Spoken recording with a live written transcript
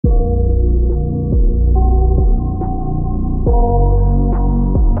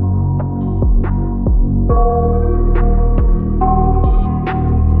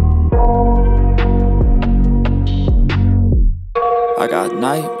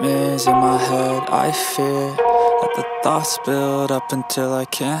nightmares in my head. I fear that the thoughts build up until I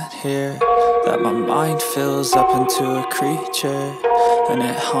can't hear, that my mind fills up into a creature, and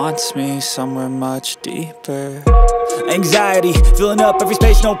it haunts me somewhere much deeper. Anxiety, filling up every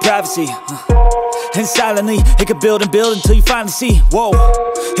space, no privacy. And silently, it could build and build until you finally see, whoa,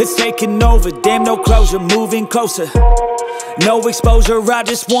 it's taking over, damn, no closure, moving closer. No exposure, I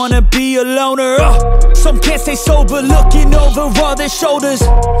just wanna be a loner. Some can't stay sober, looking over all their shoulders,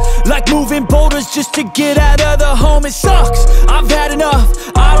 like moving boulders just to get out of the home. It sucks, I've had enough,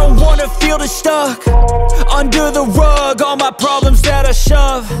 I don't wanna feel the stuck under the rug, all my problems that I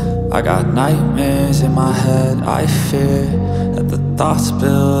shove. I got nightmares in my head. I fear that the thoughts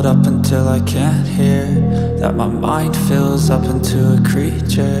build up until I can't hear, that my mind fills up into a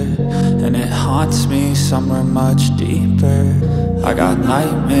creature, and it haunts me somewhere much deeper. I got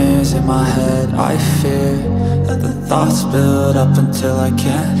nightmares in my head. I fear that the thoughts build up until I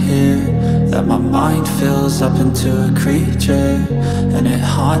can't hear, that my mind fills up into a creature, and it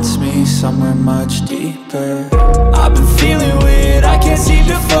haunts me somewhere much deeper. I've been feeling weird, I can't seem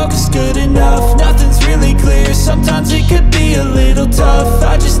to focus good enough. Nothing's really clear, sometimes it could be a little tough.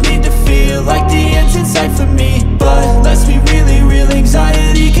 I just need to feel like the end's in sight for me, but let's be really real,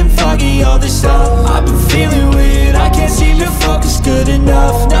 anxiety can foggy all this stuff. I've been feeling weird, I can't seem to focus good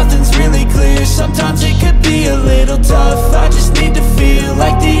enough. Nothing's really clear, sometimes it could be a little tough. I just need to feel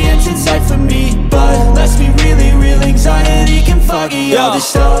like the end's in sight for me, but let's be really real, anxiety can foggy all this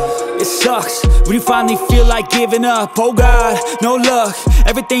stuff. It sucks when you finally feel like giving up. Oh God, no luck,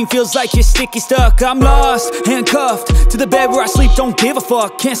 everything feels like you're sticky stuck. I'm lost, handcuffed to the bed where I sleep, don't give a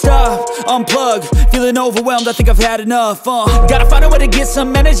fuck. Can't stop, unplug, feeling overwhelmed, I think I've had enough. Gotta find a way to get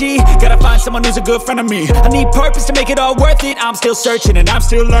some energy, gotta find someone who's a good friend of me. I need purpose to make it all worth it, I'm still searching and I'm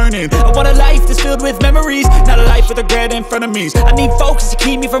still learning. I want a life that's filled with memories, not a life with regret in front of me. I need focus to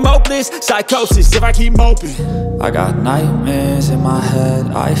keep me from hopeless psychosis if I keep moping. I got nightmares in my head.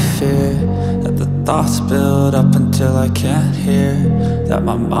 I fear that the thoughts build up until I can't hear, that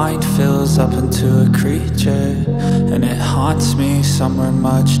my mind fills up into a creature, and it haunts me somewhere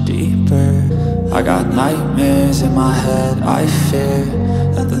much deeper. I got nightmares in my head. I fear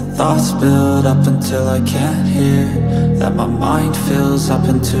that the thoughts build up until I can't hear, that my mind fills up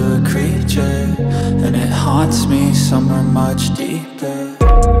into a creature, and it haunts me somewhere much deeper.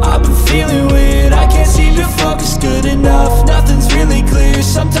 I've been feeling weird, I can't seem to focus good enough. Nothing's really clear,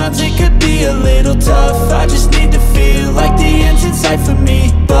 sometimes it could be a little tough. I just need to feel like the end's in sight for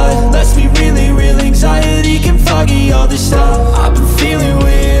me, but let's be really real, anxiety can foggy all this stuff. I've been feeling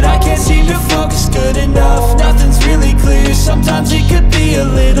weird, I can't seem to focus good enough. Nothing's really clear, sometimes it could be a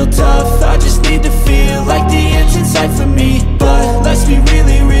little tough. I just need to feel like the end's in sight for me, but let's be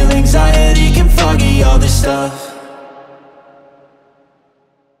really real, anxiety can foggy all this stuff.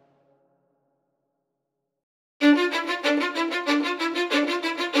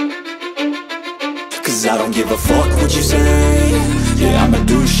 Cause I don't give a fuck what you say. Yeah, I'ma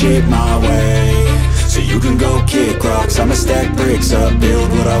do shit my way, so you can go kick rocks, I'ma stack bricks up,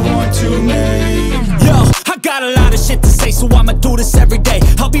 build what I want to make. Yo, I got a lot of shit to say, so I'ma do this every day.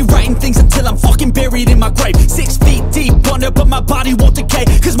 I'll be writing things until I'm fucking buried in my grave. 6 feet deep under, but my body won't decay,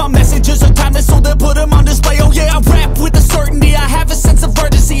 cause my messages are timeless, so they'll put them on display. Oh yeah, I rap with a certainty, I have a sense of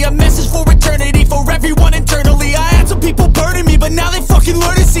urgency, a message for eternity, for everyone internally. I had some people burning me, but now they fucking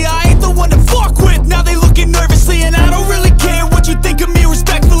learn to see I ain't the one to fuck with, now they looking nervously. And I don't really care what you think of me,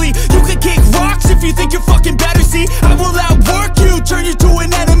 respectfully. You can kick rocks if you think you're fucking better, see I will outwork you, turn you to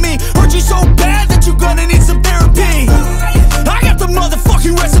an enemy, hurt you so bad that you're gonna need some therapy. I got the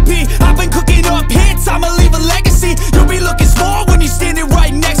motherfucking recipe, I've been cooking up hits, I'ma leave a legacy. You'll be looking small when you're standing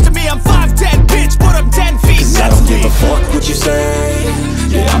right next to me. I'm 5'10", bitch, but I'm 10 feet next to me. I don't give a fuck what you say.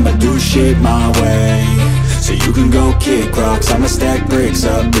 Yeah, I'ma do shit my way, so you can go kick rocks, I'ma stack bricks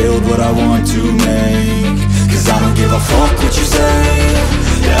up, build what I want to make. Cause I don't give a fuck what you say.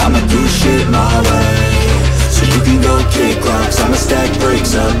 Yeah, I'ma do shit my way, so you can go kick rocks, I'ma stack bricks